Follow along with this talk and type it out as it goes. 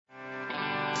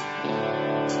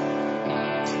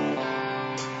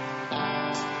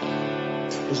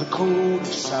There's a code of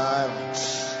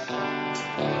silence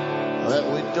that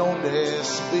we don't dare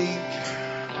speak.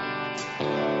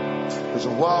 There's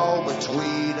a wall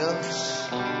between us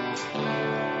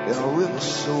and a river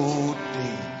so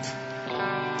deep.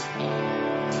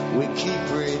 We keep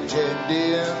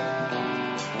pretending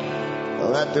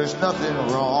that there's nothing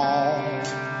wrong.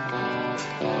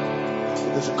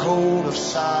 There's a code of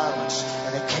silence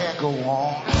and it can't go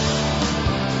on.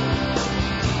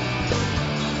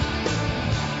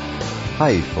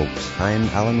 Hi folks, I'm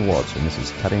Alan Watt and this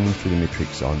is Cutting Through the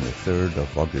Matrix on the 3rd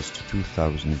of August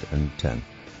 2010.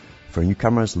 For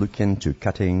newcomers, look into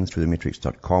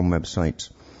cuttingthroughthematrix.com website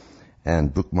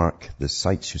and bookmark the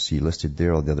sites you see listed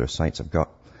there, all the other sites I've got,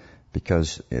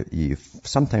 because you've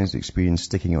sometimes experienced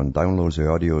sticking on downloads or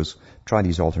audios. Try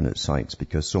these alternate sites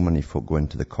because so many folk go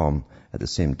into the com at the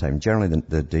same time, generally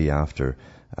the day after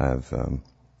I've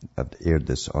aired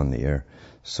this on the air.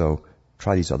 So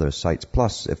try these other sites.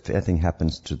 Plus, if anything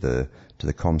happens to the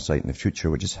com site in the future,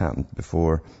 which has happened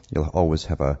before, you'll always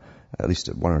have at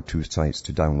least one or two sites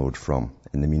to download from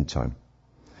in the meantime.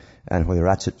 And while you're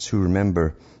at it too,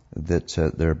 remember that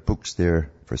there are books there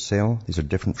for sale. These are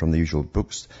different from the usual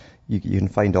books. You can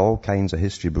find all kinds of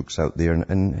history books out there,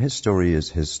 and his story is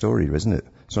his story, isn't it?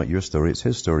 It's not your story, it's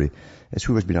his story. It's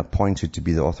who has been appointed to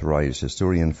be the authorized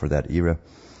historian for that era.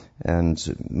 And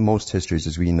most histories,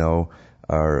 as we know,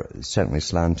 are certainly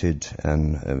slanted,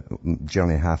 and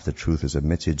generally half the truth is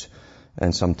omitted,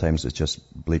 and sometimes it's just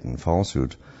blatant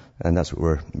falsehood. And that's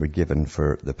what we're given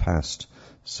for the past.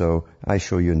 So I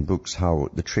show you in books how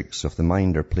the tricks of the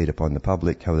mind are played upon the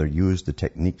public, how they're used, the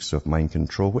techniques of mind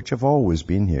control, which have always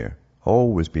been here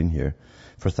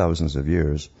for thousands of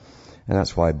years. And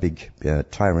that's why big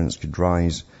tyrants could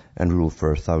rise and rule for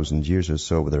 1,000 years or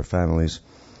so with their families,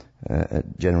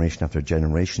 generation after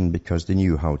generation, because they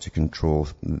knew how to control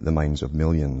the minds of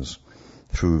millions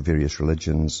through various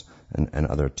religions and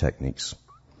other techniques.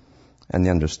 And they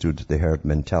understood the herd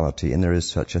mentality, and there is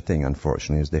such a thing,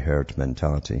 unfortunately, as the herd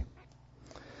mentality.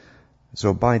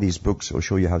 So buy these books. It'll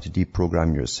show you how to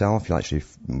deprogram yourself. You actually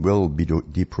will be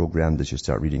deprogrammed as you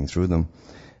start reading through them.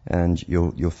 And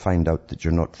you'll find out that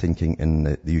you're not thinking in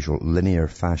the usual linear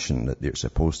fashion that you're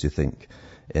supposed to think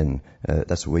in.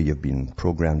 That's the way you've been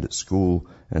programmed at school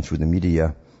and through the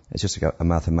media. It's just like a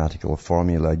mathematical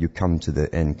formula. You come to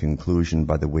the end conclusion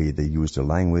by the way they use the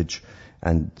language,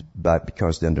 and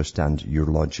because they understand your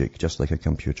logic, just like a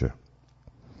computer.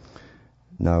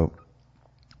 Now,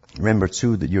 remember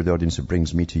too that you're the audience that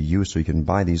brings me to you, so you can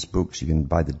buy these books, you can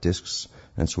buy the discs,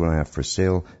 and so when I have for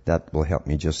sale, that will help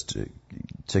me just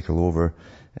tickle over,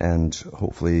 and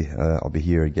hopefully I'll be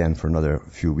here again for another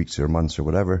few weeks or months or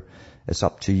whatever. It's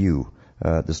up to you.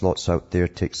 There's lots out there.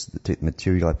 Take the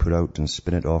material I put out and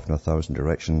spin it off in 1,000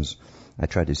 directions. I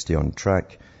try to stay on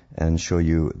track and show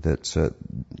you that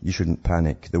you shouldn't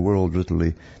panic. The world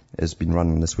literally has been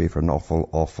running this way for an awful,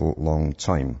 awful long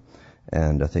time.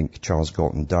 And I think Charles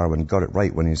Galton Darwin got it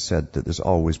right when he said that there's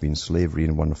always been slavery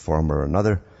in one form or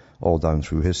another, all down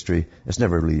through history.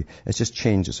 It's just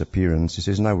changed its appearance. He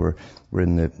says now we're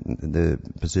in the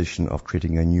position of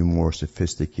creating a new, more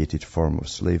sophisticated form of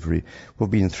slavery. We've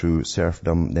been through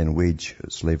serfdom, then wage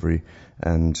slavery,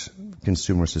 and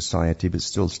consumer society, but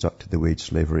still stuck to the wage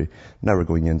slavery. Now we're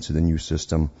going into the new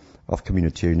system of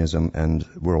communitarianism and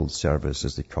world service,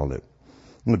 as they call it.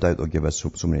 No doubt they'll give us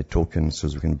so many tokens so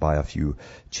we can buy a few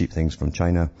cheap things from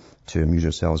China to amuse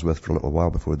ourselves with for a little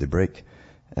while before they break.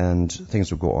 And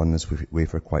things will go on this way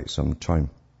for quite some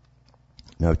time.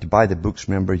 Now, to buy the books,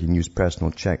 remember, you can use personal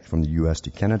check from the US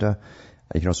to Canada.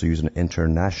 You can also use an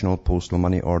international postal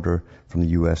money order from the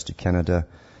US to Canada.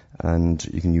 And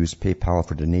you can use PayPal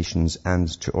for donations and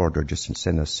to order. Just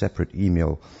send a separate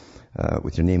email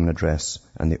with your name and address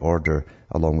and the order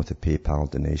along with the PayPal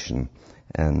donation.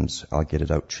 And I'll get it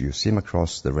out to you. Same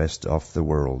across the rest of the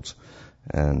world.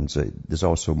 And there's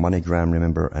also MoneyGram,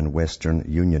 remember, and Western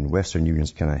Union. Western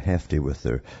Union's kind of hefty with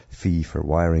their fee for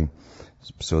wiring.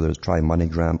 So there's try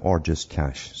MoneyGram or just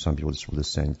cash. Some people just will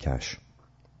just send cash.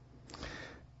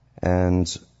 And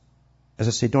as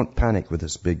I say, don't panic with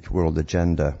this big world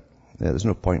agenda. There's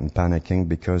no point in panicking,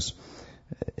 because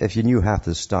if you knew half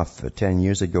this stuff 10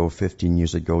 years ago, 15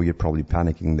 years ago, you're probably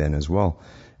panicking then as well.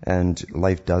 And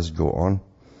life does go on.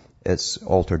 It's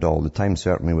altered all the time,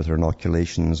 certainly with our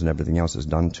inoculations and everything else that's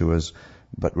done to us.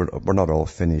 But we're not all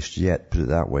finished yet, put it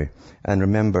that way. And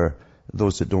remember,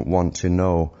 those that don't want to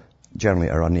know generally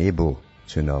are unable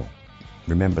to know.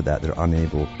 Remember that, they're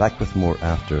unable. Back with more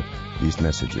after these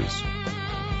messages.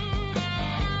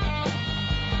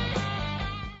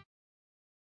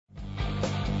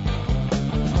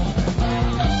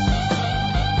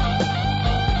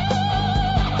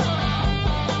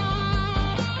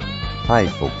 Hi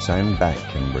folks, I'm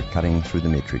back and we're cutting through the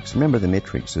matrix. Remember, the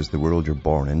matrix is the world you're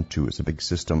born into. It's a big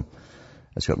system.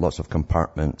 It's got lots of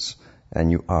compartments and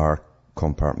you are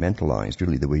compartmentalized,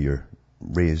 really the way you're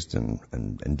raised and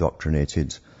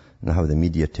indoctrinated, and how the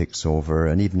media takes over,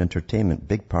 and even entertainment,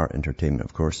 big part entertainment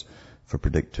of course, for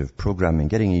predictive programming,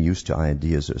 getting you used to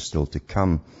ideas that are still to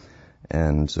come.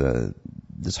 And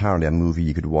there's hardly a movie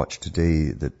you could watch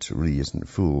today that really isn't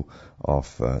full of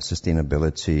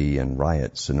sustainability and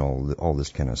riots and all this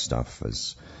kind of stuff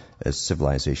as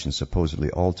civilization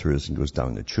supposedly alters and goes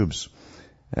down the tubes.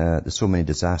 There's so many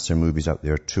disaster movies out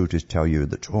there too to tell you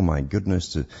that, oh my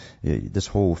goodness, this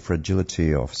whole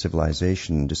fragility of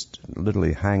civilization just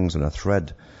literally hangs on a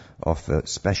thread of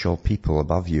special people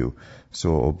above you.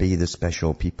 So obey the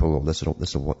special people, or this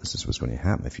is what's going to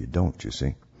happen if you don't, you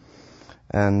see.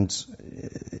 And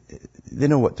they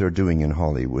know what they're doing in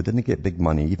Hollywood, and they get big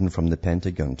money even from the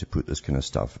Pentagon to put this kind of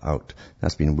stuff out.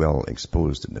 That's been well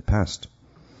exposed in the past.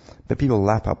 But people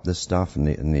lap up this stuff and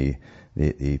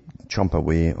they chomp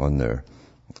away on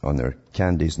their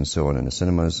candies and so on in the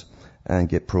cinemas and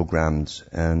get programmed,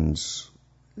 and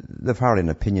they've hardly an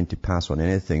opinion to pass on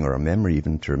anything, or a memory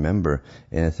even to remember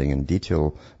anything in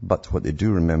detail. But what they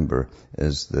do remember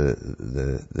is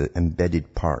the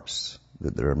embedded parts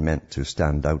that are meant to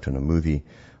stand out in a movie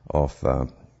of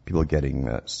people getting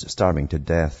starving to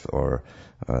death or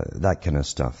that kind of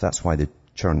stuff. That's why they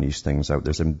churn these things out.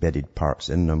 There's embedded parts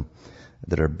in them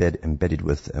that are embedded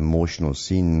with emotional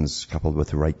scenes coupled with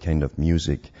the right kind of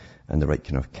music and the right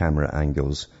kind of camera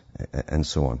angles and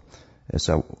so on. It's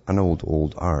an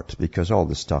old art, because all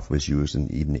this stuff was used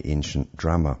in even the ancient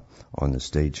drama on the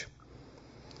stage.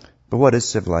 But what is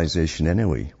civilization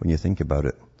anyway, when you think about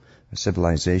it?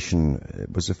 Civilization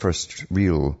was the first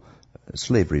real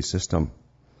slavery system,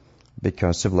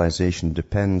 because civilization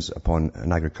depends upon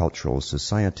an agricultural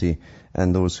society,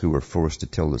 and those who were forced to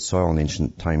till the soil in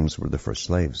ancient times were the first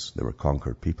slaves. They were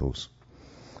conquered peoples,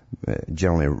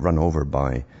 generally run over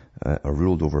by or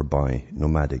ruled over by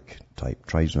nomadic type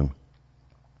tribesmen.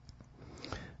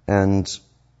 And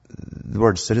the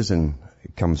word citizen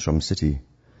comes from city.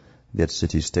 They had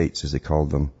city-states, as they called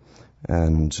them.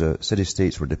 And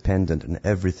city-states were dependent on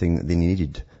everything that they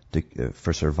needed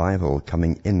for survival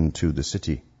coming into the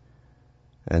city.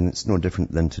 And it's no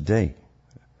different than today.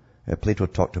 Plato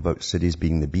talked about cities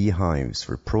being the beehives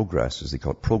for progress, as they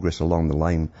call it, progress along the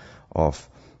line of,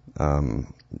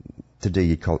 today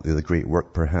you call it the great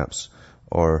work perhaps,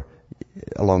 or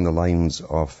along the lines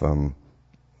of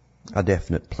a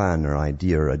definite plan or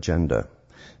idea or agenda.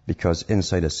 Because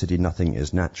inside a city, nothing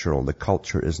is natural. The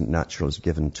culture isn't natural. It's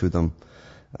given to them.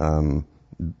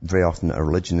 Very often a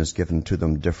religion is given to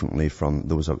them differently from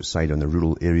those outside on the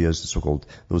rural areas, the so-called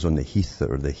those on the heath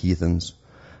or the heathens.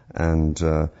 And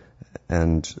they're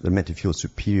meant to feel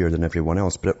superior than everyone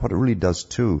else. But what it really does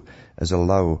too is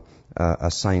allow a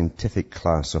scientific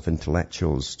class of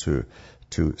intellectuals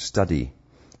to study,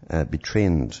 be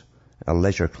trained, a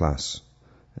leisure class.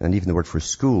 And even the word for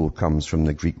school comes from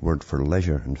the Greek word for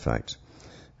leisure, in fact.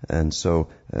 And so,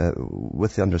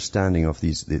 with the understanding of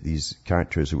these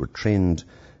characters who were trained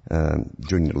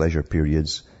during the leisure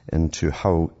periods into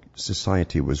how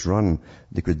society was run,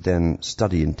 they could then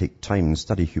study and take time and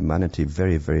study humanity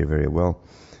very, very, very well.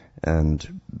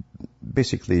 And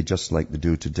basically, just like they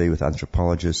do today with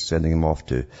anthropologists, sending them off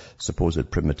to supposed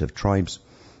primitive tribes,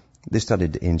 they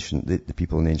studied the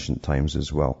people in ancient times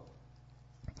as well.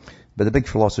 But the big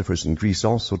philosophers in Greece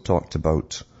also talked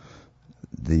about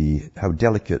how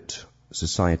delicate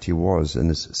society was in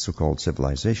this so-called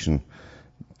civilization,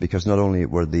 because not only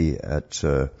were they at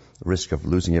risk of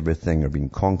losing everything or being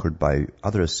conquered by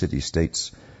other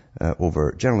city-states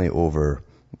generally over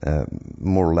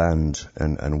more land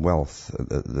and wealth,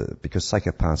 because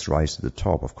psychopaths rise to the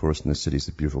top, of course, and the city is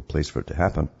a beautiful place for it to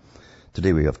happen.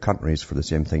 Today we have countries for the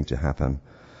same thing to happen.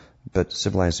 But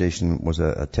civilization was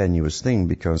a tenuous thing,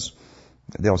 because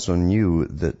they also knew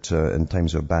that in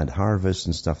times of bad harvest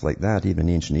and stuff like that, even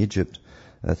in ancient Egypt,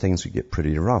 things would get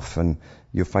pretty rough. And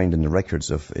you'll find in the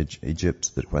records of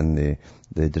Egypt that when they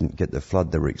didn't get the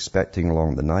flood they were expecting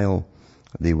along the Nile,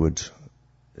 they would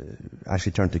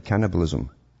actually turn to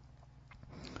cannibalism.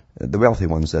 The wealthy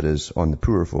ones, that is, on the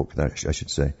poorer folk, I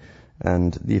should say.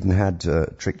 And they even had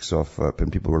tricks of when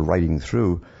people were riding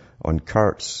through on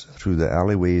carts through the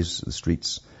alleyways, the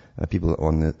streets, people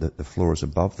on the floors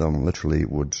above them literally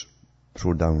would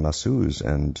throw down lassos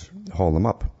and haul them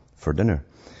up for dinner.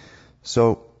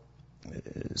 So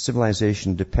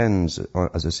civilization depends,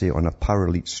 as I say, on a power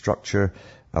elite structure,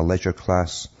 a leisure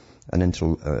class, an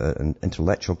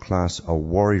intellectual class, a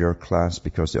warrior class,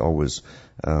 because they always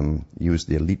use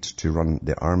the elite to run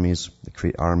the armies, they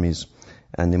create armies,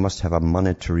 and they must have a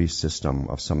monetary system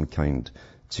of some kind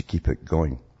to keep it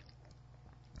going.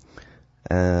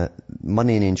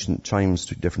 Money in ancient times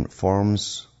took different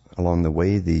forms along the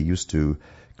way. They used to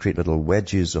create little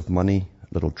wedges of money,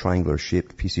 little triangular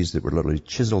shaped pieces that were literally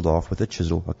chiseled off with a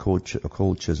chisel, a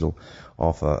cold chisel,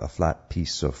 off a flat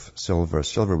piece of silver.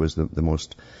 Silver was the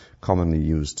most commonly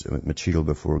used material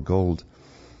before gold.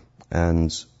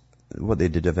 And what they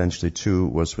did eventually too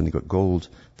was, when they got gold,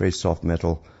 very soft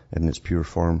metal in its pure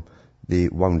form, they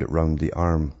wound it round the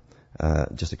arm,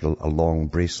 just like a long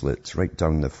bracelet right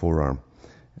down the forearm.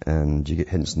 And you get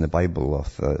hints in the Bible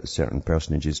of certain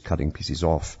personages cutting pieces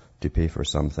off to pay for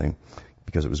something,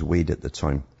 because it was weighed at the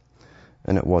time.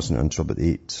 And it wasn't until about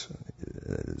the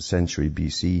 8th century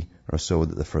BC or so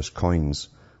that the first coins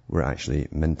were actually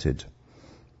minted.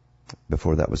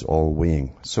 Before that was all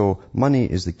weighing. So money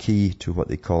is the key to what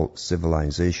they call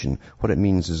civilization. What it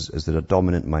means is that a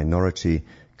dominant minority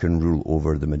can rule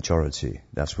over the majority.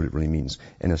 That's what it really means.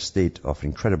 In a state of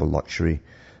incredible luxury,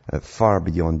 far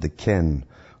beyond the ken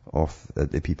of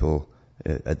the people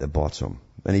at the bottom,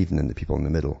 and even in the people in the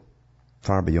middle,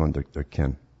 far beyond their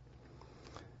ken.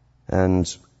 And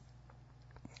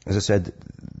as I said,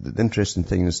 the interesting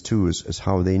thing is too is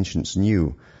how the ancients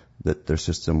knew that their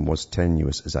system was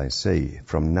tenuous, as I say,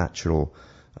 from natural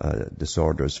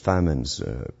disorders, famines,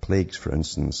 plagues, for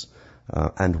instance,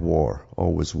 and war,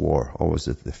 always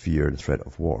the fear, the threat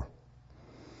of war.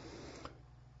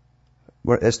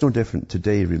 Well, it's no different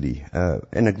today, really.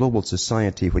 In a global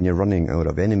society, when you're running out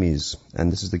of enemies,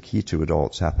 and this is the key to it all,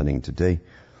 it's happening today,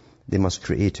 they must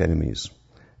create enemies.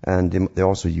 And they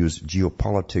also use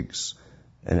geopolitics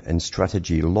and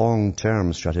strategy,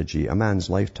 long-term strategy, a man's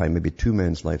lifetime, maybe 2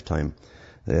 men's lifetime.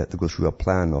 They have to go through a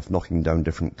plan of knocking down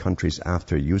different countries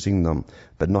after using them,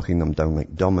 but knocking them down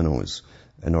like dominoes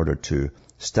in order to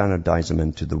standardize them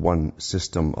into the one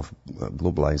system of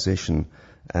globalization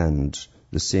and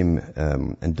the same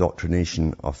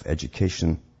indoctrination of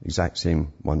education, exact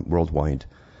same one worldwide,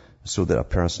 so that a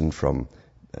person from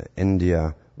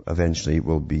India eventually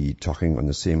will be talking on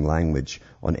the same language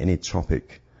on any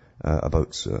topic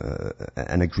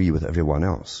and agree with everyone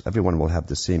else. Everyone will have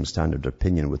the same standard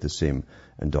opinion with the same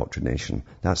indoctrination.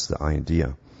 That's the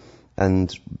idea.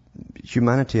 And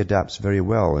humanity adapts very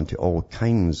well into all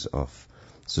kinds of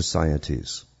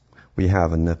societies we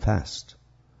have in the past.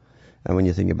 And when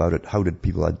you think about it, how did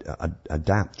people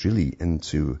adapt really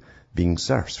into being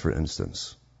serfs, for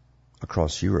instance,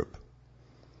 across Europe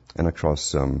and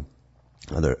across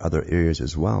other areas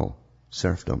as well?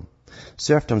 Serfdom.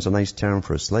 Serfdom's a nice term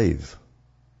for a slave.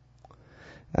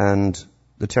 And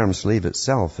the term slave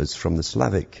itself is from the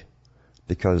Slavic,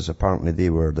 because apparently they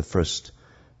were the first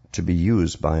to be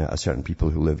used by a certain people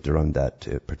who lived around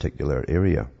that particular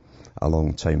area a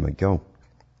long time ago.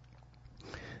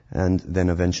 And then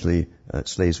eventually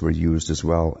slaves were used as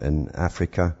well in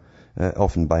Africa,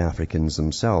 often by Africans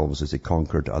themselves as they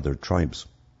conquered other tribes.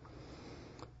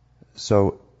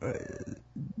 So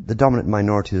the dominant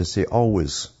minority, as I say,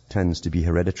 always tends to be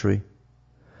hereditary.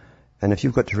 And if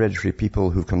you've got hereditary people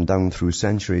who've come down through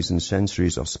centuries and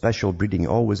centuries of special breeding,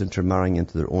 always intermarrying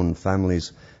into their own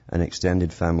families and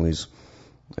extended families,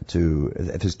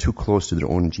 if it's too close to their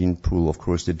own gene pool, of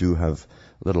course they do have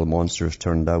little monsters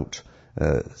turned out,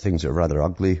 things that are rather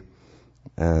ugly.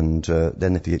 And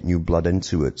then if you get new blood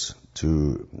into it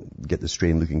to get the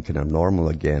strain looking kind of normal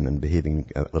again and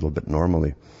behaving a little bit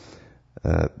normally.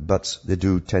 But they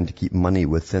do tend to keep money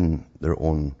within their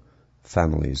own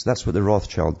families. That's what the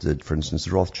Rothschilds did, for instance.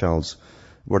 The Rothschilds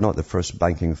were not the first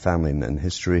banking family in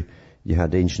history. You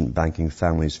had ancient banking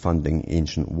families funding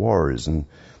ancient wars,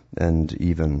 and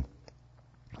even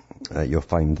you'll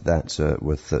find that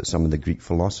with some of the Greek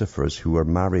philosophers who were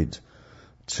married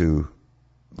to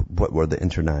what were the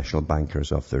international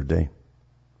bankers of their day.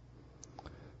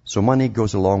 So money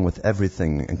goes along with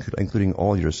everything, including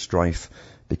all your strife,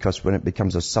 because when it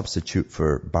becomes a substitute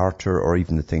for barter or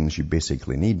even the things you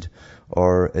basically need,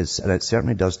 and it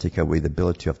certainly does take away the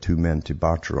ability of two men to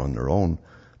barter on their own.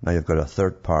 Now you've got a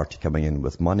third party coming in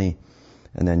with money,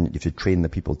 and then if you train the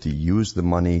people to use the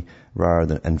money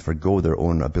and forgo their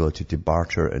own ability to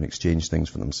barter and exchange things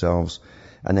for themselves,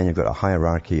 and then you've got a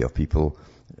hierarchy of people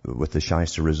with the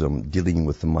shysterism dealing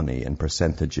with the money and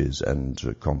percentages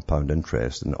and compound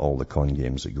interest and all the con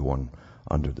games that go on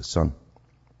under the sun.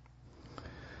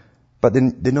 But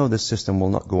they know this system will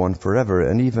not go on forever.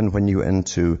 And even when you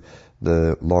into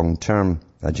the long-term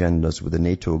agendas with the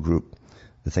NATO group,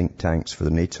 the think tanks for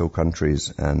the NATO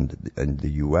countries and the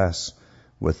US,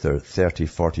 with their 30,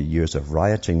 40 years of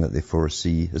rioting that they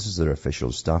foresee, this is their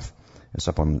official stuff. It's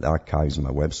up on the archives on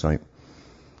my website.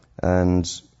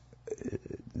 And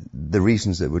the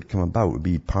reasons that would come about would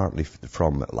be partly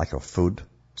from lack of food.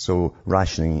 So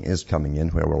rationing is coming in,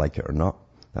 whether we like it or not.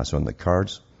 That's on the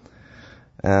cards.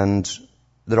 And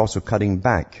they're also cutting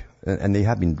back. And they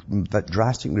have been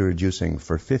drastically reducing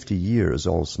for 50 years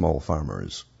all small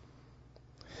farmers.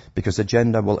 Because the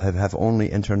agenda will have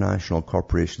only international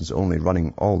corporations only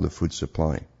running all the food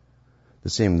supply. The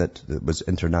same that was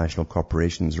international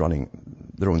corporations running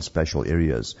their own special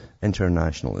areas.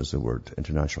 International is the word,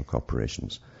 international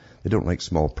corporations. They don't like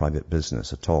small private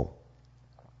business at all.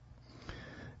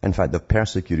 In fact, they've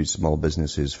persecuted small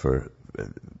businesses for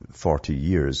 40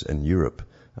 years in Europe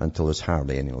until there's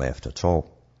hardly any left at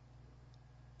all.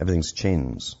 Everything's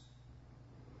chains.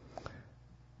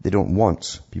 They don't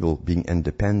want people being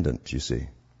independent, you see.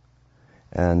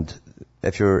 And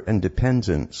if you're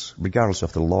independent, regardless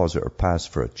of the laws that are passed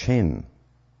for a chain,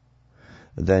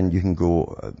 then you can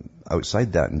go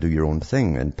outside that and do your own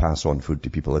thing and pass on food to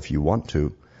people if you want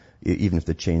to, even if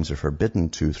the chains are forbidden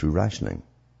to through rationing.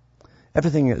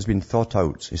 Everything has been thought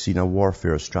out, you see, in a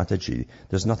warfare strategy.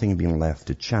 There's nothing being left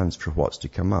to chance for what's to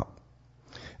come up.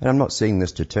 And I'm not saying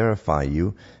this to terrify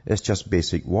you. It's just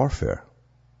basic warfare.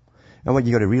 And what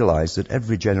you got to realize that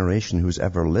every generation who's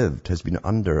ever lived has been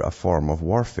under a form of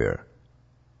warfare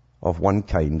of one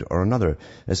kind or another.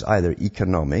 It's either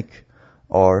economic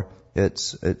or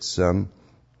it's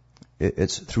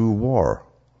through war,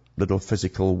 little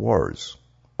physical wars,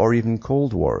 or even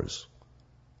cold wars.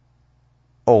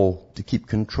 All to keep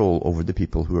control over the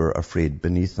people who are afraid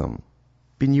beneath them.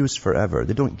 Been used forever.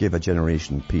 They don't give a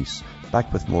generation peace.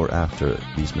 Back with more after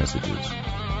these messages.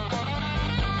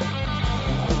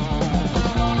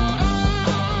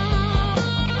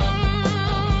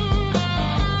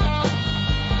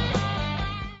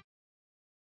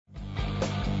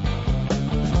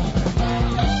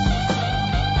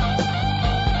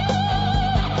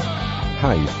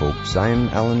 Hi folks, I'm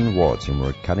Alan Watts and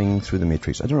we're cutting through the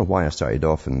matrix. I don't know why I started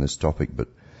off in this topic, but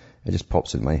it just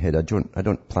pops in my head. I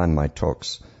don't plan my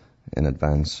talks in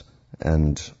advance,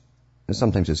 and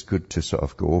sometimes it's good to sort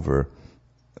of go over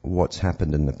what's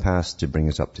happened in the past to bring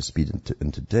us up to speed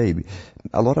in today.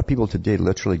 A lot of people today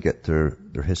literally get their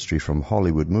history from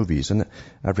Hollywood movies, and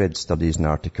I've read studies and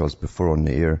articles before on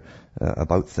the air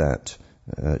about that,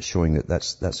 showing that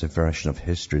that's a version of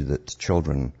history that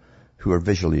children who are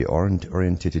visually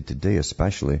orientated today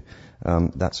especially,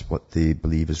 that's what they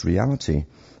believe is reality.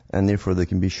 And therefore they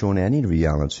can be shown any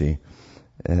reality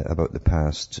about the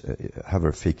past,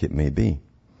 however fake it may be.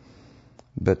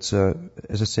 But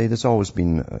as I say, there's always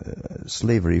been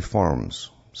slavery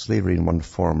forms, slavery in one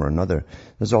form or another.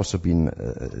 There's also been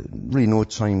really no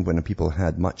time when people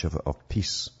had much of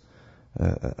peace,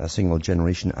 a single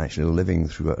generation actually living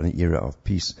through an era of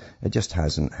peace. It just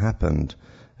hasn't happened.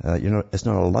 It's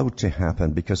not allowed to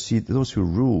happen because, see, those who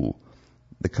rule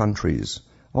the countries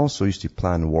also used to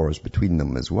plan wars between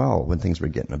them as well when things were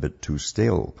getting a bit too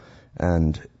stale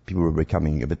and people were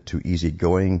becoming a bit too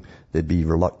easygoing. They'd be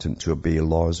reluctant to obey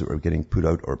laws that were getting put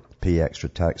out or pay extra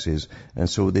taxes, and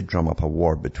so they'd drum up a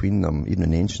war between them, even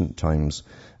in ancient times,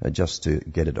 just to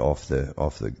get it off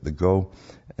the go.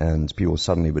 And people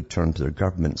suddenly would turn to their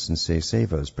governments and say,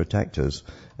 "Save us, protect us,"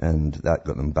 and that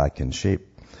got them back in shape.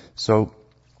 So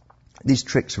these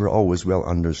tricks were always well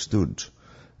understood.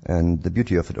 And the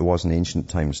beauty of it was in ancient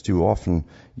times too. Often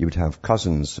you would have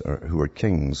cousins who were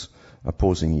kings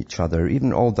opposing each other,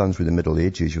 even all done through the Middle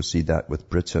Ages. You'll see that with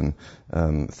Britain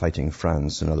fighting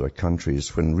France and other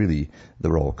countries when really they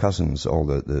were all cousins. All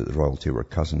the royalty were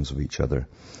cousins of each other.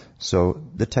 So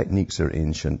the techniques are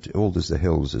ancient, old as the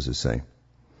hills, as they say.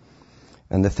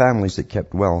 And the families that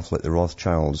kept wealth, like the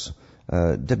Rothschilds,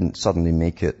 didn't suddenly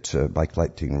make it by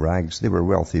collecting rags. They were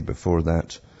wealthy before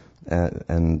that.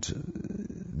 And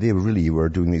they really were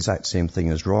doing the exact same thing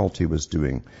as royalty was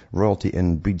doing. Royalty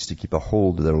inbreeds to keep a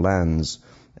hold of their lands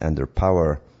and their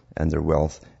power and their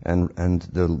wealth. And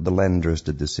the lenders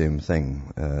did the same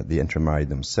thing. They intermarried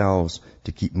themselves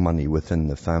to keep money within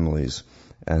the families,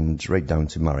 and right down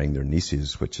to marrying their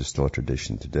nieces, which is still a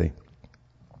tradition today.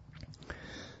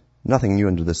 Nothing new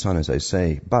under the sun, as I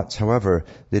say. But, however,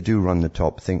 they do run the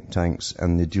top think tanks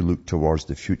and they do look towards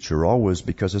the future always,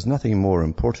 because there's nothing more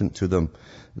important to them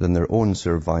than their own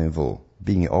survival,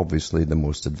 being obviously the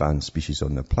most advanced species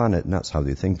on the planet, and that's how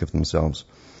they think of themselves.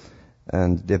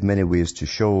 And they have many ways to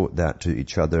show that to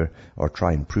each other or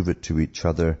try and prove it to each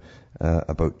other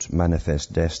about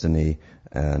manifest destiny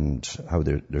and how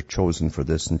they're chosen for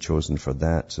this and chosen for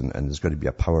that, and there's got to be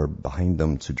a power behind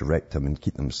them to direct them and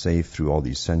keep them safe through all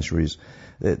these centuries.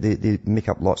 They make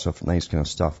up lots of nice kind of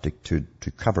stuff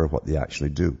to cover what they actually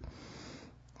do.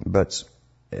 But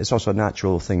it's also a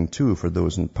natural thing too for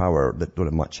those in power that don't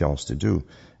have much else to do,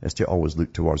 is to always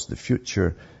look towards the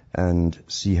future and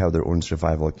see how their own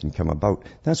survival can come about.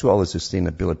 That's what all the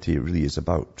sustainability really is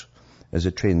about, is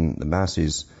to train the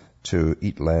masses to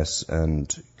eat less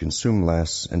and consume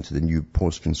less into the new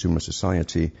post-consumer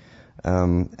society.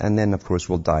 And then, of course,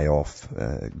 we'll die off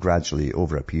gradually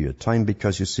over a period of time,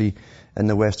 because, you see, in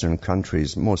the Western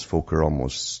countries, most folk are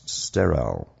almost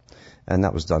sterile. And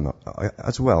that was done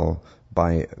as well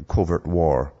by covert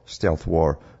war, stealth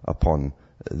war upon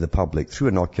the public through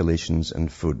inoculations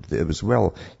and food. It was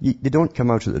they don't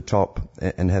come out at the top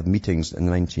and have meetings in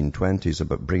the 1920s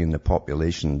about bringing the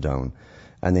population down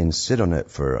and then sit on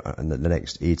it for the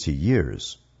next 80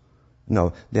 years.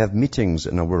 No, they have meetings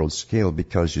on a world scale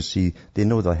because, you see, they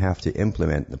know they'll have to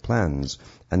implement the plans,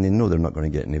 and they know they're not going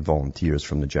to get any volunteers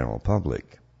from the general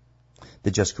public.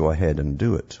 They just go ahead and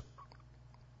do it.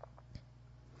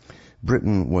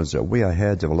 Britain was way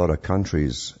ahead of a lot of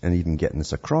countries in even getting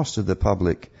this across to the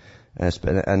public,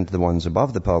 and the ones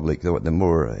above the public, the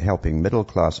more helping middle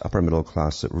class, upper middle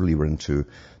class that really were into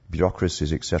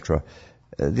bureaucracies, etc.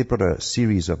 They brought a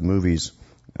series of movies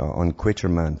on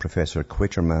Quaterman, Professor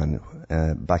Quaterman,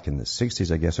 back in the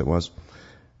 60s, I guess it was.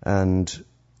 And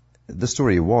the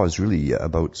story was really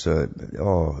about,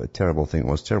 a terrible thing. It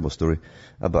was a terrible story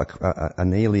about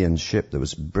an alien ship that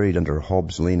was buried under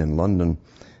Hobbs Lane in London,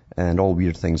 and all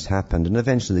weird things happened. And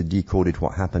eventually they decoded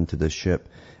what happened to this ship,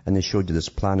 and they showed you this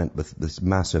planet with this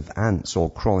massive ants all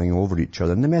crawling over each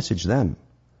other. And the message then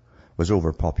was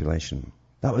overpopulation.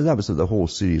 That was what the whole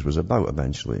series was about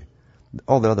eventually.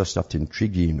 All the other stuff to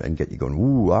intrigue you and get you going,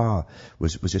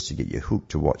 was just to get you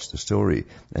hooked to watch the story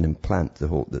and implant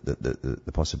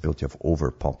the possibility of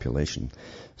overpopulation.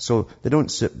 So they don't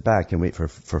sit back and wait for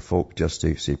folk just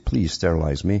to say, please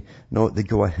sterilize me. No, they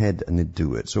go ahead and they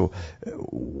do it. So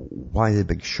why the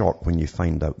big shock when you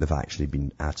find out they've actually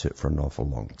been at it for an awful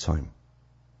long time?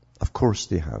 Of course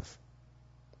they have.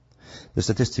 The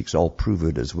statistics all prove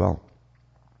it as well.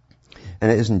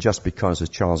 And it isn't just because, as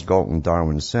Charles Galton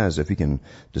Darwin says, if we can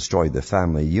destroy the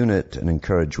family unit and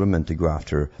encourage women to go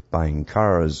after buying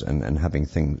cars and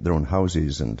having their own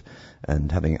houses and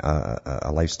having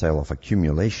a lifestyle of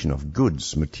accumulation of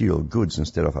goods, material goods,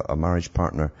 instead of a marriage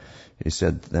partner, he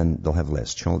said, then they'll have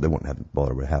less children. They won't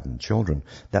bother with having children.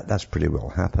 That's pretty well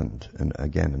happened, and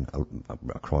again,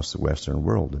 across the Western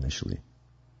world initially.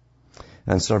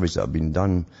 And surveys that have been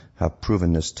done have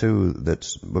proven this too, that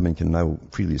women can now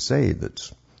freely say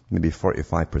that maybe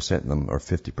 45% of them or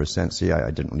 50% say, I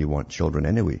didn't really want children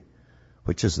anyway,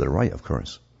 which is their right, of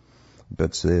course.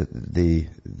 But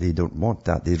they don't want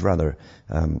that. They'd rather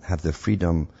have the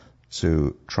freedom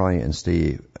to try and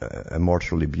stay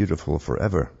immortally beautiful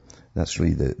forever. That's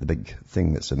really the big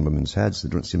thing that's in women's heads. They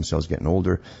don't see themselves getting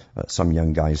older. Some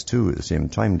young guys too, at the same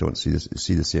time, don't see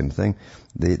the same thing.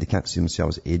 They can't see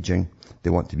themselves aging. They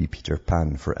want to be Peter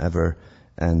Pan forever,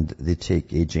 and they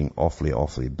take aging awfully,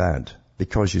 awfully bad.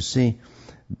 Because, you see,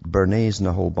 Bernays and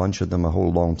a whole bunch of them a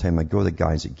whole long time ago, the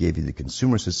guys that gave you the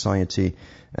consumer society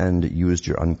and used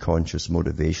your unconscious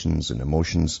motivations and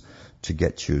emotions to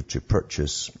get you to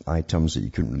purchase items that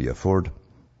you couldn't really afford.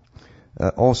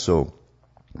 Also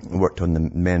worked on the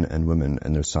men and women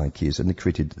and their psyches, and they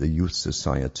created the youth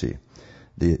society,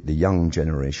 the young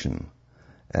generation.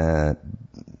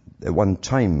 At one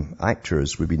time,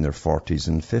 actors would be in their 40s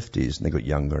and 50s, and they got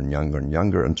younger and younger and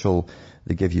younger until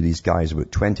they give you these guys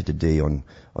about 20 today on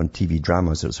TV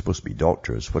dramas that are supposed to be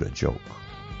doctors. What a joke.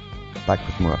 Back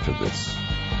with more after this.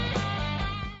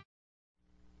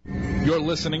 You're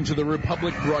listening to the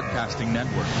Republic Broadcasting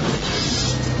Network,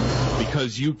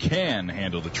 because you can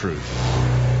handle the truth.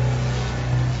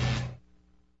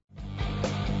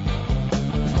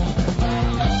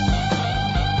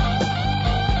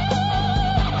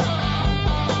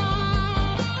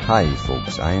 Hi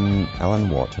folks, I'm Alan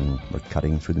Watt, and we're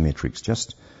cutting through the matrix,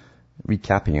 just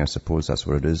recapping, I suppose that's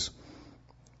what it is,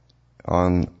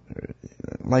 on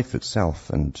life itself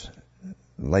and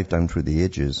life down through the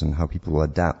ages and how people will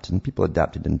adapt. And people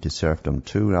adapted into serfdom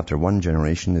too. After one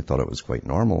generation, they thought it was quite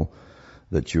normal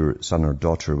that your son or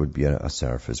daughter would be a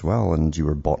serf as well, and you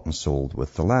were bought and sold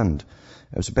with the land.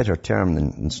 It was a better term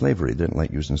than slavery. They didn't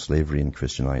like using slavery in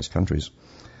Christianized countries.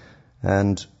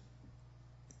 And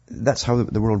that's how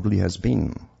the world really has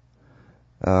been.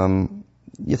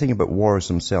 You think about wars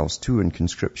themselves too, and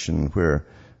conscription, where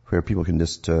people can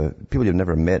just, people you've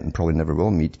never met and probably never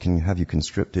will meet can have you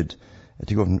conscripted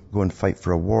to go and fight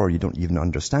for a war you don't even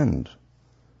understand.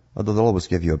 Although they'll always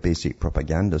give you a basic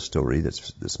propaganda story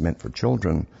that's meant for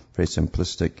children, very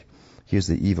simplistic. Here's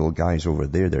the evil guys over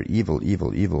there, they're evil,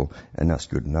 evil, evil, and that's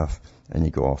good enough. And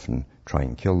you go off and try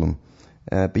and kill them.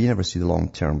 But you never see the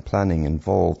long-term planning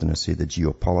involved, and I say the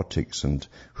geopolitics and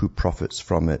who profits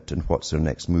from it and what's their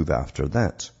next move after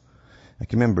that. I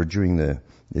can remember during the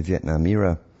Vietnam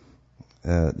era,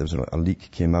 there was a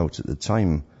leak came out at the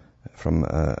time from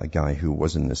a guy who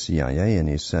was in the CIA, and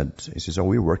he says, oh,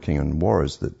 we're working on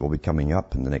wars that will be coming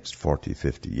up in the next 40,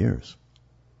 50 years.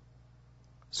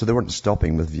 So they weren't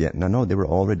stopping with Vietnam. No, they were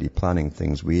already planning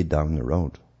things way down the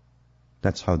road.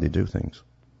 That's how they do things.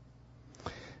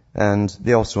 And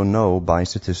they also know by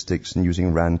statistics and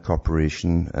using RAND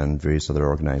Corporation and various other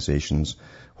organizations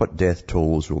what death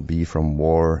tolls will be from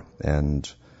war and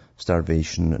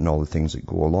starvation and all the things that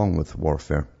go along with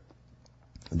warfare.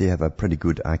 They have a pretty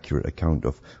good, accurate account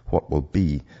of what will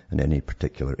be in any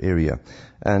particular area.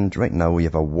 And right now we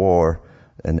have a war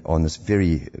on this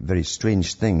very, very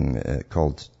strange thing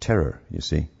called terror, you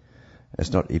see.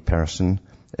 It's not a person.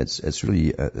 It's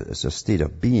really it's a state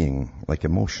of being, like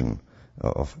emotion,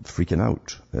 of freaking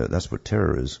out. That's what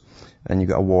terror is. And you've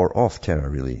got a war of terror,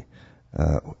 really,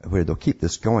 where they'll keep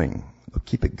this going. They'll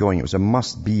keep it going. It was a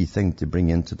must-be thing to bring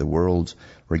into the world,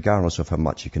 regardless of how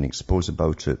much you can expose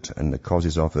about it and the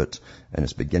causes of it and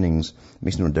its beginnings. It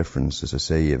makes no difference. As I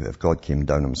say, if God came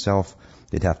down himself,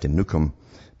 they'd have to nuke him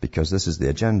because this is the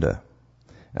agenda.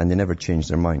 And they never change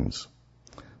their minds.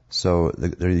 So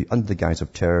they're under the guise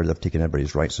of terror. They've taken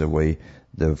everybody's rights away.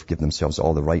 They've given themselves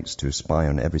all the rights to spy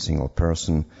on every single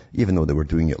person, even though they were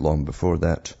doing it long before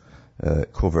that,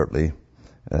 covertly,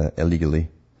 illegally.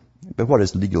 But what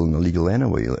is legal and illegal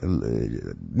anyway?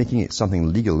 Making it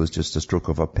something legal is just a stroke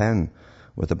of a pen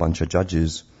with a bunch of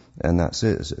judges, and that's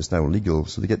it. It's now legal.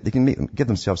 So they can give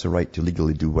themselves a right to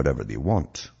legally do whatever they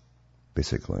want,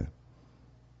 basically.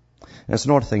 And it's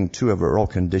another thing, too, we're all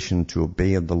conditioned to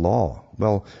obey the law.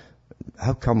 Well,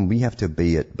 how come we have to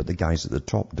obey it, but the guys at the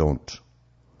top don't?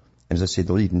 And as I say,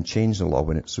 they'll even change the law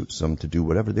when it suits them to do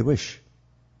whatever they wish.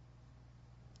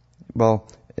 Well,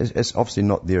 it's obviously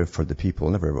not there for the people,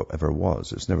 never ever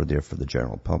was. It's never there for the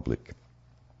general public.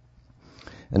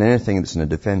 And anything that's in the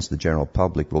defense of the general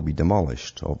public will be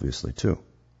demolished, obviously, too.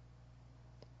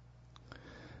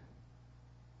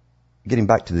 Getting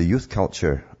back to the youth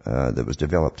culture that was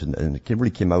developed, and it really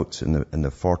came out in the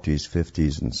 40s,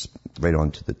 50s, and right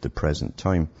on to the present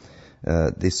time.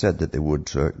 They said that they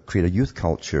would create a youth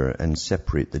culture and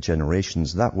separate the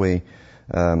generations. That way,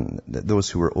 those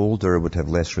who were older would have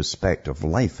less respect of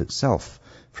life itself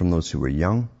from those who were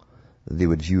young. They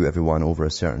would view everyone over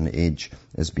a certain age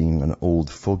as being an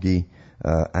old fogey,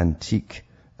 antique,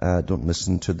 don't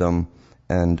listen to them,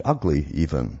 and ugly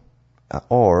even.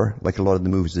 Or, like a lot of the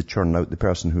movies that churn out, the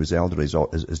person who is elderly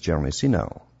is generally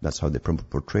senile. That's how they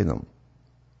portray them.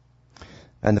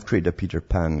 And they've created a Peter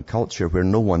Pan culture where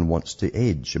no one wants to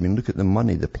age. I mean, look at the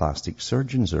money the plastic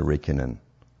surgeons are raking in.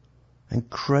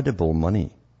 Incredible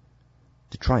money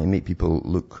to try and make people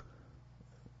look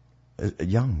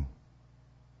young.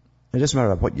 It doesn't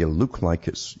matter what you look like.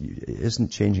 It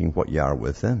isn't changing what you are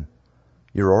within.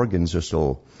 Your organs are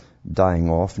still dying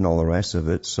off and all the rest of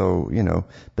it. So,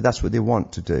 but that's what they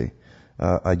want today.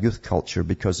 A youth culture,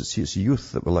 because it's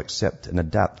youth that will accept and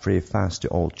adapt very fast to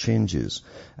all changes.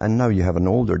 And now you have an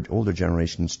older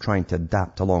generations trying to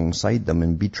adapt alongside them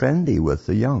and be trendy with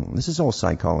the young. This is all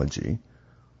psychology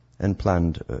and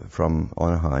planned from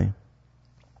on high.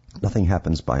 Nothing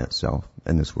happens by itself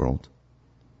in this world.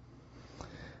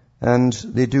 And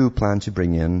they do plan to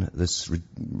bring in this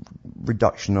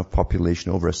reduction of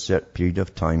population over a set period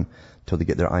of time till they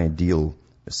get their ideal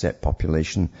set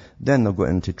population. Then they'll go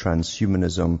into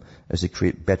transhumanism as they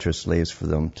create better slaves for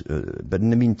them. But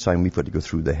in the meantime, we've got to go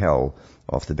through the hell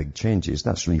of the big changes.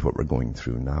 That's really what we're going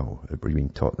through now. We're being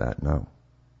taught that now.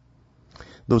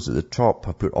 Those at the top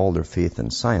have put all their faith in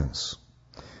science.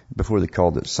 Before they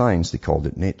called it science, they called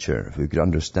it nature. If we could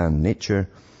understand nature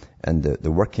and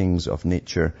the workings of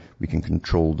nature, we can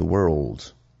control the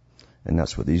world. And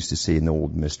that's what they used to say in the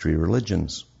old mystery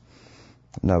religions.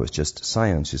 Now it's just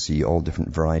science. You see all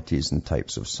different varieties and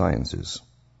types of sciences.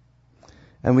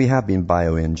 And we have been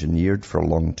bioengineered for a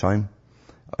long time,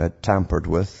 tampered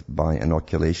with by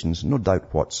inoculations. No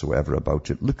doubt whatsoever about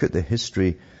it. Look at the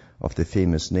history of the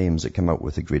famous names that come out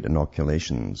with the great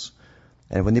inoculations.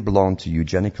 And when they belonged to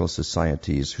eugenical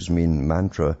societies whose main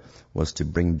mantra was to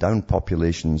bring down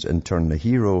populations and turn the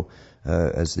hero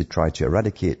as they try to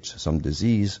eradicate some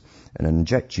disease and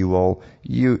inject you all,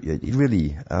 you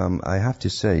really, I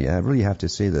really have to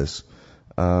say this,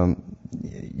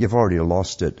 you've already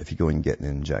lost it if you go and get an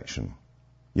injection.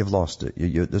 You've lost it.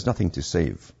 There's nothing to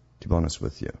save, to be honest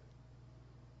with you.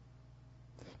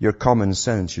 Your common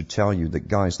sense should tell you that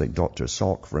guys like Dr.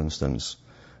 Salk, for instance,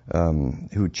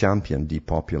 who championed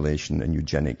depopulation and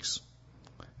eugenics,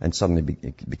 and suddenly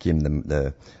became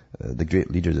the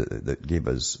great leader that gave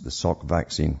us the Salk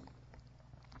vaccine,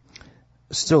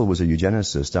 still was a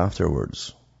eugenicist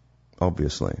afterwards,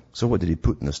 obviously. So what did he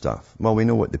put in the stuff? Well, we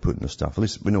know what they put in the stuff. At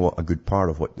least we know a good part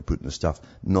of what they put in the stuff.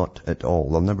 Not at all.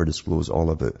 They'll never disclose all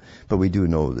of it. But we do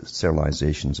know that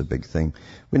sterilization is a big thing.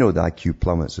 We know the IQ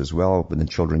plummets as well when the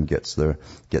children get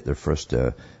their first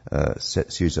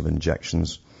series of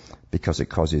injections, because it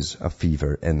causes a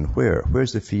fever in where?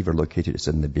 Where's the fever located? It's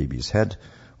in the baby's head.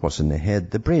 What's in the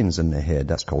head? The brain's in the head.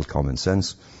 That's called common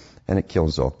sense. And it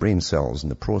kills off brain cells in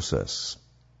the process.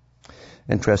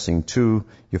 Interesting too,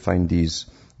 you find these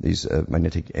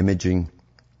magnetic imaging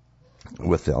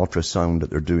with the ultrasound that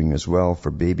they're doing as well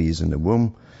for babies in the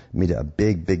womb. Made it a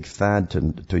big fad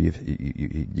until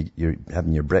you're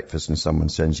having your breakfast and someone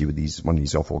sends you one of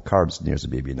these awful cards, and there's a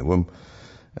baby in the womb.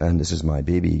 And this is my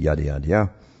baby, yada yada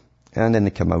yada. And then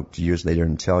they come out years later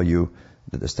and tell you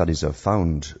that the studies have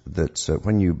found that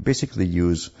when you basically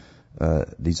use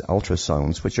these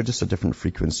ultrasounds, which are just a different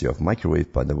frequency of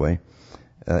microwave, by the way,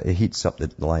 it heats up the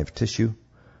live tissue,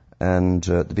 and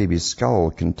the baby's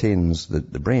skull contains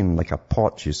the brain like a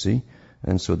pot, you see,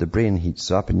 and so the brain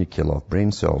heats up and you kill off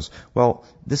brain cells. Well,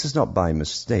 this is not by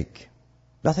mistake.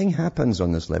 Nothing happens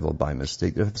on this level by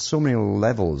mistake. There are so many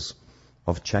levels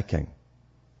of checking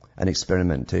and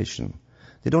experimentation.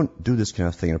 They don't do this kind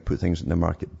of thing or put things in the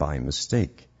market by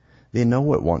mistake. They know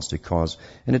what it wants to cause.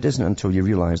 And it isn't until you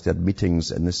realize they had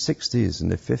meetings in the 60s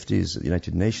and the 50s at the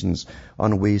United Nations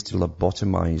on ways to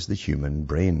lobotomize the human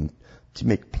brain to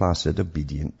make placid,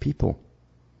 obedient people,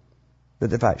 that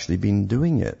they've actually been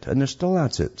doing it. And they're still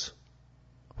at it.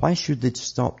 Why should they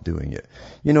stop doing it?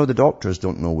 You know, the doctors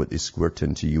don't know what they squirt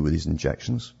into you with these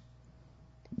injections.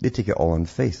 They take it all on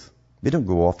faith. They don't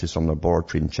go off to some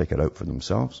laboratory and check it out for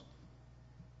themselves.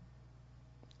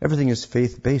 Everything is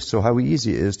faith-based, so how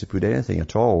easy it is to put anything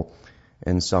at all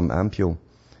in some ampule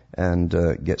and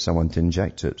get someone to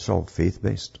inject it. It's all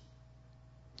faith-based.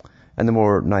 And the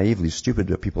more naively stupid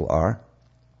that people are,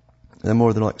 the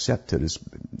more they'll accept it is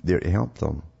there to help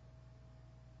them.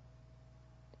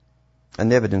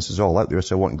 And the evidence is all out there,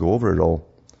 so I won't go over it all.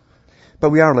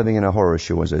 But we are living in a horror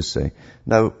show, as I say.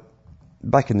 Now,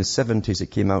 back in the 70s,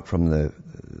 it came out from I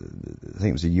think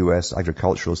it was the U.S.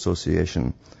 Agricultural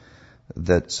Association,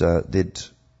 that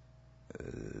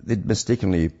they'd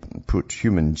mistakenly put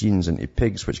human genes into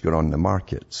pigs which got on the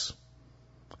markets.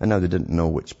 And now they didn't know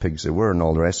which pigs they were and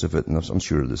all the rest of it, and I'm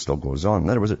sure this still goes on. In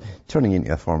other words, turning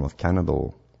into a form of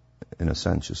cannibal, in a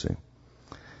sense, you see.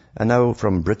 And now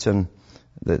from Britain,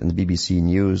 in the BBC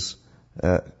News,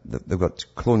 they've got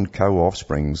cloned cow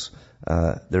offsprings.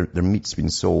 Their meat's been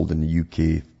sold in the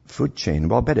UK food chain.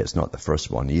 Well, I bet it's not the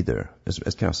first one either.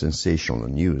 It's kind of sensational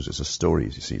in the news. It's a story,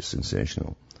 you see, it's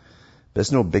sensational. But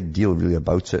it's no big deal really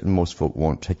about it, and most folk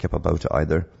won't hiccup about it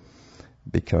either,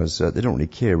 because they don't really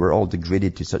care. We're all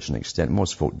degraded to such an extent.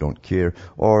 Most folk don't care.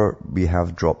 Or we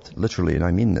have dropped, literally, and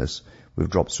I mean this, we've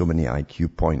dropped so many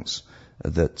IQ points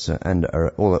that, and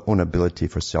our own ability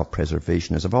for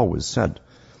self-preservation, as I've always said,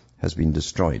 has been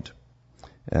destroyed.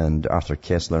 And Arthur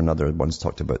Koestler and other ones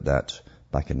talked about that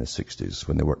back in the 60s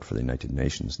when they worked for the United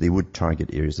Nations. They would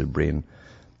target areas of the brain,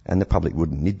 and the public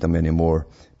wouldn't need them anymore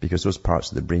because those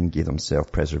parts of the brain gave them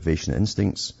self-preservation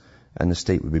instincts, and the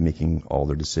state would be making all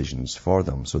their decisions for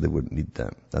them, so they wouldn't need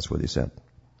them. That's what they said.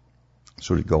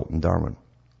 So did Galton Darwin.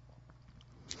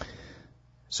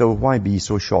 So why be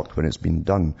so shocked when it's been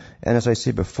done? And as I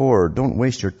said before, don't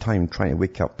waste your time trying to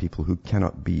wake up people who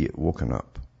cannot be woken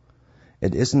up.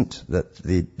 It isn't that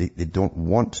they don't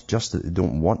want, just that they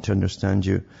don't want to understand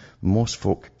you. Most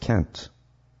folk can't.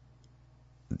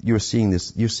 You're seeing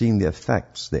the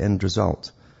effects, the end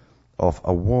result of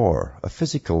a war, a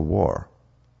physical war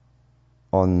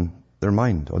on their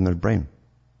mind, on their brain.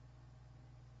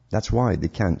 That's why they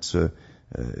can't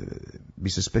be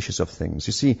suspicious of things.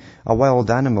 You see, a wild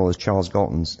animal, as Charles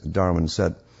Galton Darwin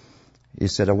said, he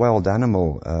said a wild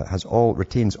animal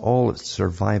retains all its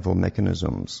survival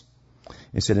mechanisms.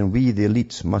 He said, and we, the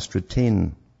elite, must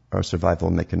retain our survival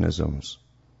mechanisms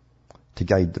to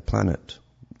guide the planet.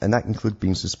 And that includes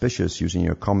being suspicious, using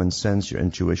your common sense, your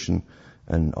intuition,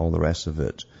 and all the rest of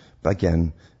it. But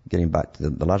again, getting back to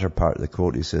the latter part of the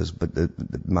quote, he says, but the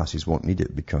masses won't need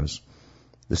it because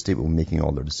the state will be making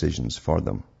all their decisions for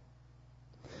them.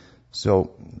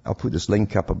 So I'll put this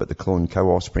link up about the cloned cow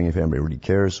offspring if anybody really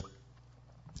cares.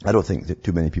 I don't think that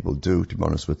too many people do, to be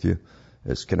honest with you.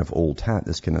 It's kind of old hat,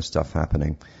 this kind of stuff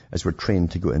happening as we're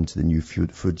trained to go into the new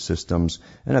food systems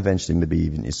and eventually maybe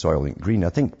even to Soylent Green. I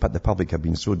think the public have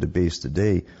been so debased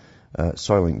today,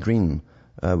 Soylent Green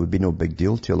would be no big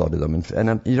deal to a lot of them.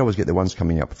 And you'd always get the ones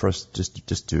coming up first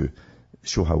just to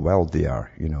show how wild they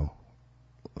are,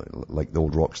 like the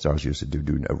old rock stars used to do,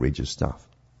 doing outrageous stuff.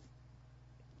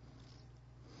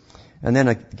 And then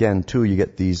again, too, you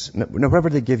get these, whenever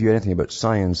they give you anything about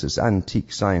science, it's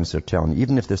antique science they're telling you,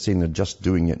 even if they're saying they're just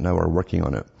doing it now or working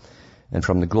on it. And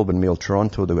from the Globe and Mail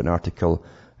Toronto, they got an article,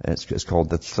 it's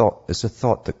called It's a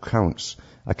Thought That Counts.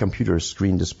 A computer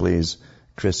screen displays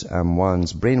Chris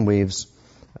Amwan's brainwaves,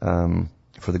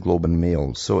 for the Globe and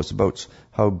Mail. So it's about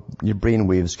how your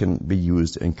brainwaves can be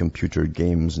used in computer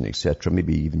games and etc.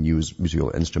 Maybe even use musical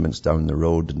instruments down the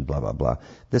road and blah, blah, blah.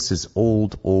 This is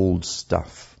old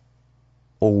stuff.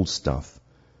 Old stuff.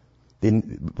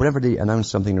 Whenever they announce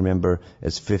something, remember,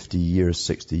 it's 50 years,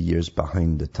 60 years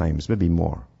behind the times. Maybe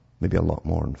more. Maybe a lot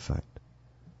more, in fact.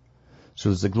 So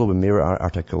there's a Globe and Mail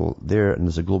article there, and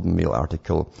there's a Globe and Mail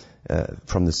article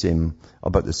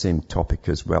about the same topic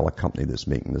as well, a company that's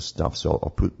making this stuff. So I'll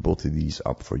put both of these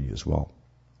up for you as well.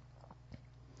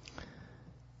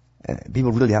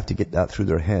 People really have to get that through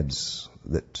their heads,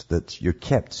 that you're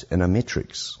kept in a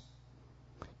matrix.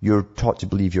 You're taught to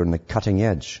believe you're on the cutting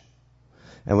edge.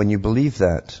 And when you believe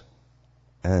that,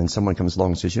 and someone comes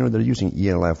along and says, they're using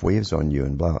ELF waves on you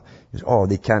and blah,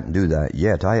 they can't do that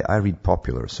yet. I read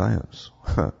popular science.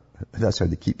 That's how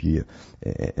they keep you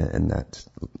in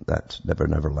that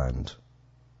never land.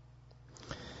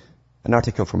 An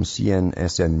article from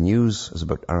CNSN News is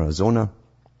about Arizona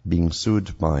being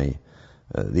sued by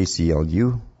the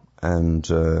ACLU and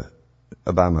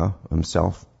Obama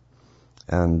himself,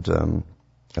 and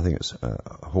I think it's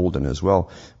Holden as well.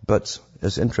 But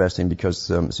it's interesting because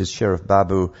it says Sheriff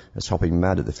Babu is hopping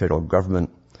mad at the federal government.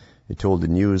 He told the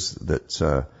news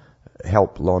that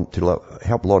help law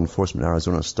enforcement in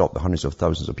Arizona stop the hundreds of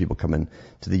thousands of people coming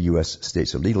to the U.S.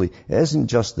 states illegally. It isn't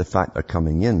just the fact they're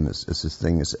coming in. It's this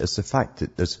thing. It's the fact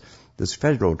that there's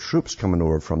federal troops coming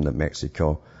over from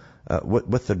Mexico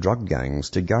with the drug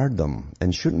gangs to guard them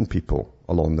and shooting people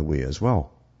along the way as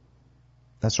well.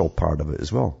 That's all part of it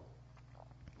as well.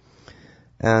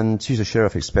 And she's a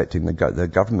sheriff expecting the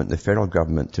government, the federal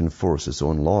government, to enforce its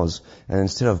own laws. And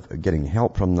instead of getting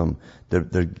help from them,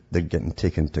 they're getting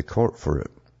taken to court for it.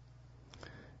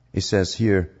 He says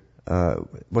here,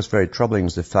 what's very troubling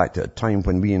is the fact that at a time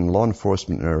when we in law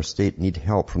enforcement in our state need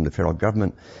help from the federal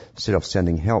government, instead of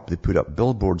sending help, they put up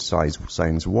billboard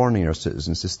signs warning our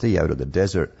citizens to stay out of the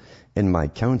desert in my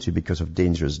county because of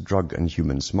dangerous drug and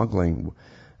human smuggling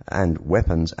and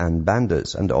weapons and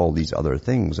bandits and all these other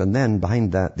things. And then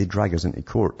behind that, they drag us into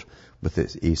court with the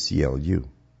ACLU.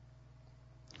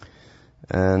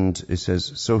 And it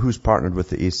says, so who's partnered with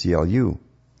the ACLU?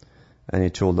 And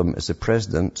he told them it's the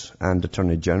President and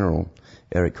Attorney General,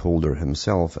 Eric Holder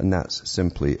himself, and that's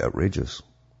simply outrageous.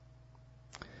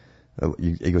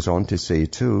 He goes on to say,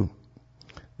 too,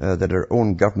 that our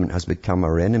own government has become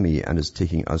our enemy and is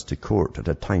taking us to court at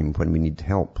a time when we need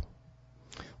help.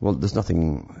 Well, there's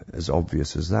nothing as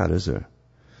obvious as that, is there?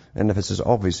 And if it's as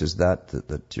obvious as that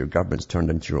your government's turned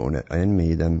into your own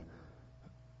enemy, then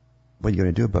what are you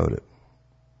going to do about it?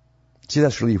 See,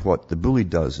 that's really what the bully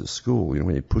does at school,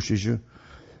 when he pushes you.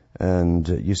 And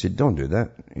you say, don't do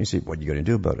that. You say, what are you going to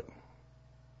do about it?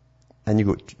 And you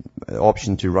got the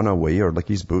option to run away or lick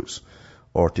his boots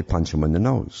or to punch him in the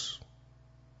nose.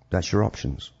 That's your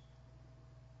options.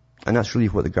 And that's really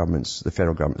what the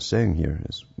federal government is saying here,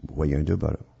 is what are you going to do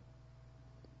about it?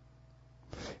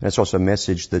 And it's also a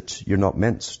message that you're not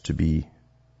meant to be,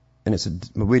 and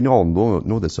we all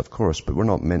know this, of course, but we're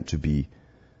not meant to be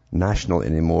national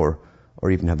anymore or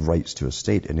even have rights to a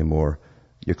state anymore.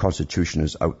 Your constitution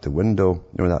is out the window.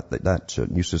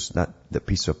 That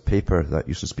piece of paper, that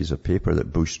useless piece of paper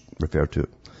that Bush referred to.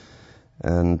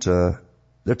 And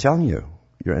they're telling you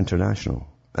you're international.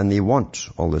 And they want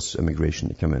all this immigration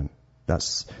to come in.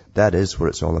 That is what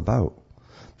it's all about.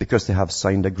 Because they have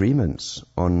signed agreements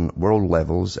on world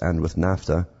levels and with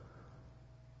NAFTA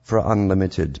for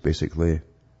unlimited, basically,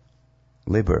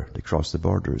 labor to cross the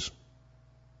borders.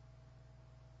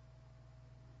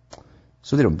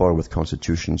 So they don't bother with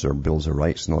constitutions or bills of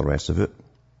rights and all the rest of it.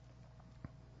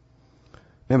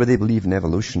 Remember, they believe in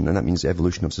evolution, and that means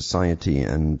evolution of society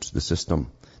and the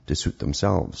system to suit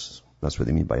themselves. That's what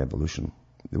they mean by evolution.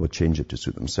 They will change it to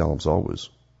suit themselves always.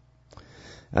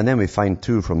 And then we find,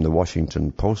 too, from the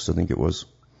Washington Post, I think it was,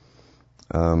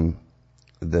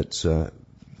 that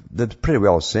they're pretty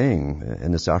well saying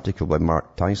in this article by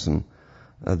Mark Tyson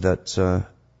that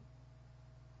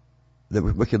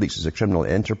WikiLeaks is a criminal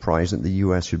enterprise and the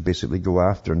U.S. should basically go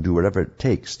after and do whatever it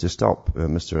takes to stop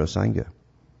Mr. Assange.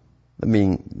 I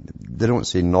mean, they don't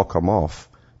say knock him off,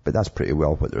 but that's pretty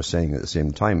well what they're saying at the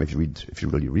same time if you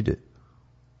really read it.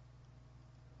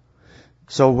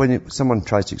 So when someone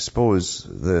tries to expose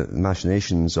the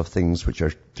machinations of things which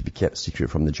are to be kept secret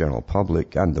from the general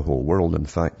public and the whole world, in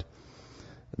fact,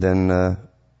 then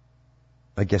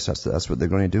I guess that's what they're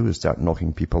going to do, is start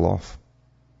knocking people off.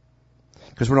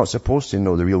 Because we're not supposed to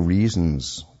know the real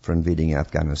reasons for invading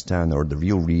Afghanistan, or the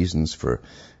real reasons for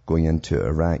going into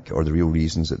Iraq, or the real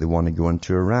reasons that they want to go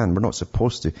into Iran. We're not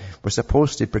supposed to. We're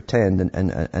supposed to pretend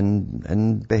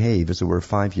and behave as though we're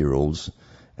 5-year-olds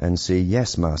and say,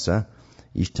 yes, Massa,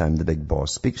 each time the big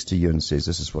boss speaks to you and says,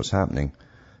 this is what's happening.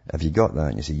 Have you got that?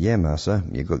 And you say, yeah, Massa,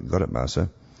 you got it, Massa.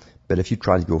 But if you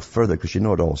try to go further, because you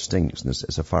know it all stinks and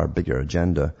it's a far bigger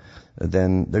agenda,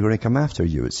 then they're going to come after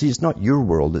you. See, it's not your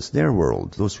world, it's their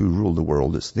world. Those who rule the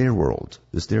world, it's their world.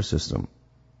 It's their system.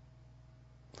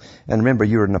 And remember,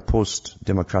 you're in a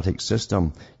post-democratic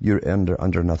system. You're under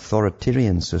an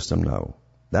authoritarian system now.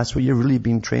 That's what you're really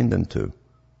being trained into.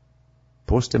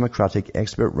 Post-democratic,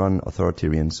 expert-run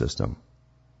authoritarian system.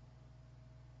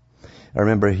 I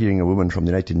remember hearing a woman from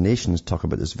the United Nations talk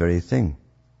about this very thing.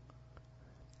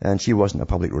 And she wasn't a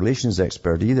public relations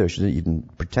expert either. She didn't even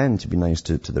pretend to be nice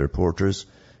to the reporters.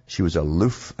 She was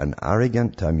aloof and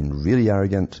arrogant, really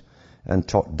arrogant, and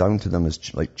talked down to them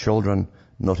as like children,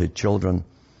 naughty children.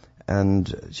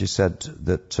 And she said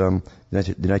that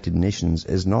the United Nations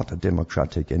is not a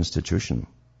democratic institution.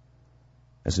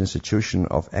 It's an institution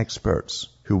of experts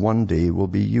who one day will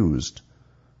be used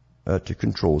to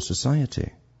control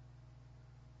society.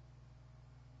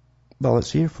 Well,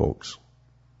 it's here, folks.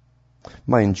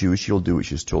 Mind you, she'll do what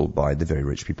she's told by the very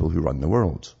rich people who run the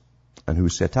world and who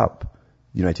set up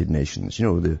the United Nations. You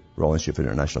know, the Royal Institute for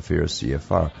International Affairs,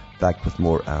 CFR. Back with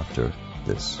more after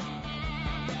this.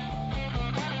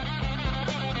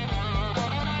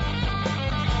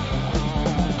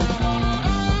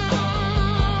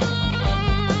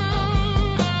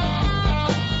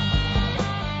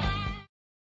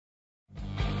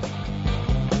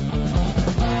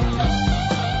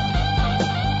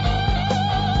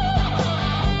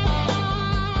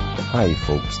 Hi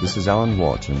folks, this is Alan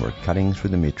Watt and we're cutting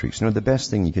through the matrix. You know, the best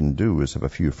thing you can do is have a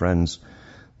few friends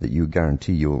that you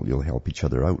guarantee you'll help each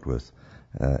other out with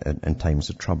in times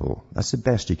of trouble. That's the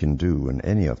best you can do in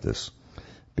any of this,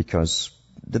 because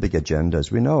the big agenda,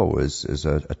 as we know, is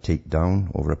a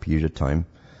takedown over a period of time,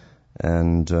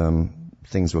 and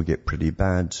things will get pretty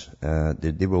bad.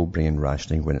 They will bring in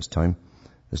rationing when it's time.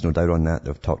 There's no doubt on that.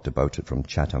 They've talked about it from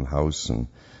Chatham House, and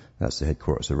that's the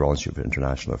headquarters of the Royal Institute for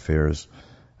International Affairs.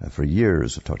 For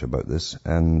years I've talked about this,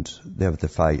 and they have the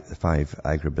five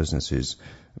agribusinesses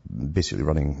basically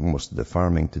running most of the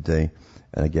farming today,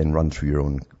 and again run through your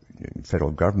own federal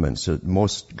government. So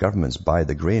most governments buy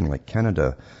the grain, like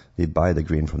Canada. They buy the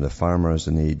grain from the farmers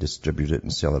and they distribute it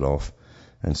and sell it off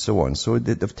and so on. So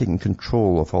they've taken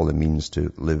control of all the means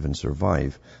to live and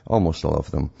survive, almost all of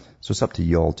them. So it's up to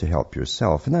you all to help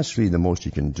yourself. And that's really the most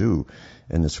you can do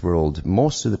in this world.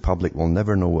 Most of the public will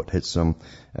never know what hits them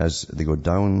as they go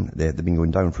down. They've been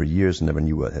going down for years and never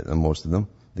knew what hit them, most of them.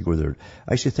 They go there.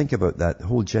 Actually think about that.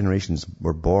 Whole generations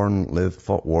were born, lived,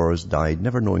 fought wars, died,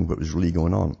 never knowing what was really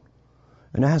going on.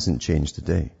 And it hasn't changed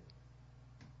today.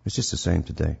 It's just the same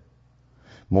today.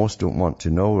 Most don't want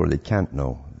to know, or they can't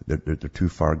know. They're too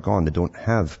far gone. They don't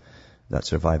have that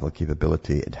survival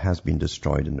capability. It has been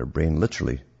destroyed in their brain,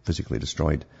 literally, physically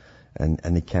destroyed, and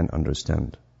they can't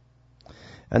understand.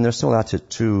 And they're still at it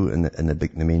too in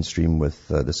the mainstream with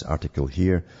this article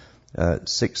here.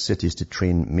 6 cities to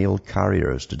train mail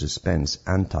carriers to dispense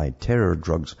anti-terror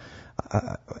drugs.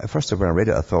 First of all, when I read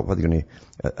it, I thought, are they going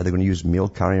to use mail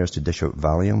carriers to dish out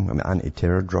Valium? I mean,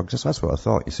 anti-terror drugs? That's what I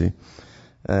thought, you see.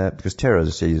 Because terror, as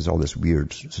I say, is all this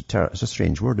weird. It's a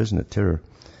strange word, isn't it? Terror.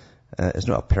 It's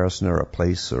not a person or a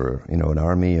place or, an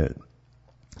army.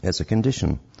 It's a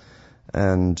condition.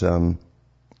 And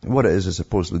what it is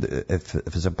supposedly, if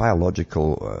it's a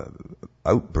biological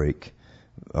outbreak,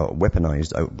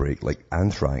 weaponized outbreak like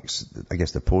anthrax, I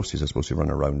guess the posties are supposed to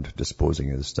run around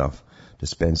disposing of the stuff,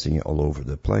 dispensing it all over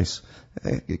the place.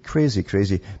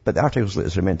 Crazy. But the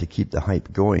articles are meant to keep the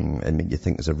hype going and make you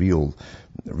think there's a real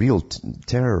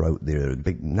terror out there,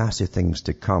 big nasty things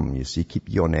to come. You see, keep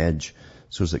you on edge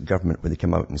so that government, when they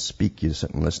come out and speak, you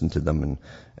sit and listen to them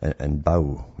and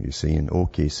bow, you see, and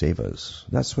okay, save us.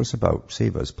 That's what it's about.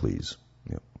 Save us, please.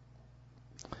 Yep.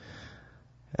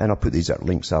 And I'll put these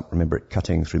links up, remember, at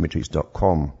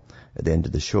cuttingthroughmatrix.com at the end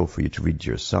of the show for you to read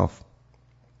yourself.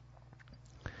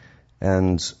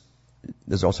 And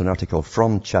there's also an article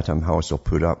from Chatham House I'll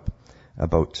put up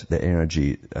about the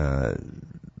energy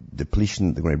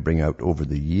depletion they're going to bring out over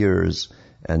the years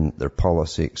and their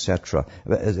policy, etc.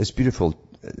 It's beautiful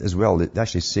as well, they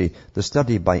actually say the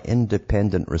study by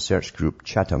independent research group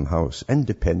Chatham House.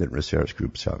 Independent research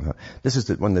group Chatham House. This is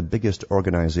one of the biggest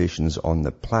organizations on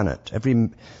the planet.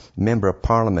 Every member of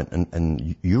parliament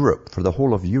in Europe, for the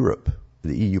whole of Europe,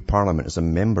 the EU Parliament is a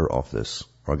member of this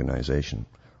organization.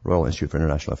 Royal Institute for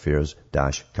International Affairs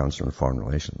 - Council on Foreign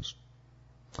Relations.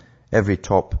 Every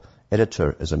top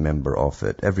editor is a member of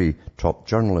it. Every top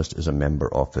journalist is a member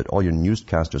of it. All your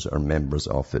newscasters are members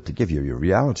of it. To give you your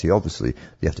reality, obviously,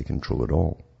 they have to control it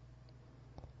all.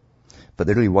 But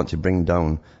they really want to bring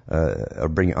down, or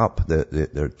bring up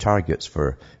their targets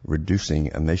for reducing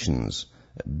emissions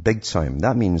big time.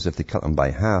 That means if they cut them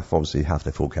by half, obviously half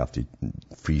the folk have to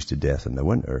freeze to death in the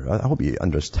winter. I hope you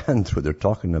understand what they're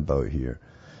talking about here.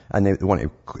 And they want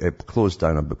to close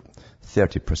down about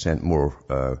 30%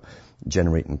 more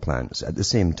generating plants at the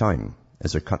same time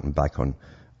as they're cutting back on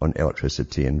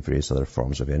electricity and various other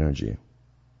forms of energy.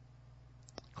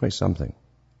 Quite something.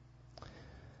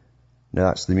 Now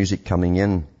that's the music coming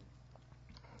in.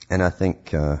 And I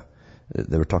think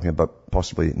they were talking about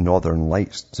possibly northern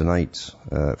lights tonight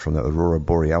from the Aurora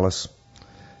Borealis.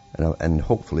 And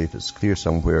hopefully if it's clear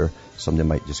somewhere, somebody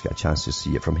might just get a chance to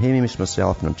see it. From Hamish,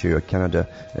 myself in Ontario, Canada,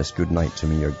 it's good night to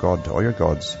me. Your God or your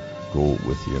gods go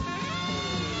with you.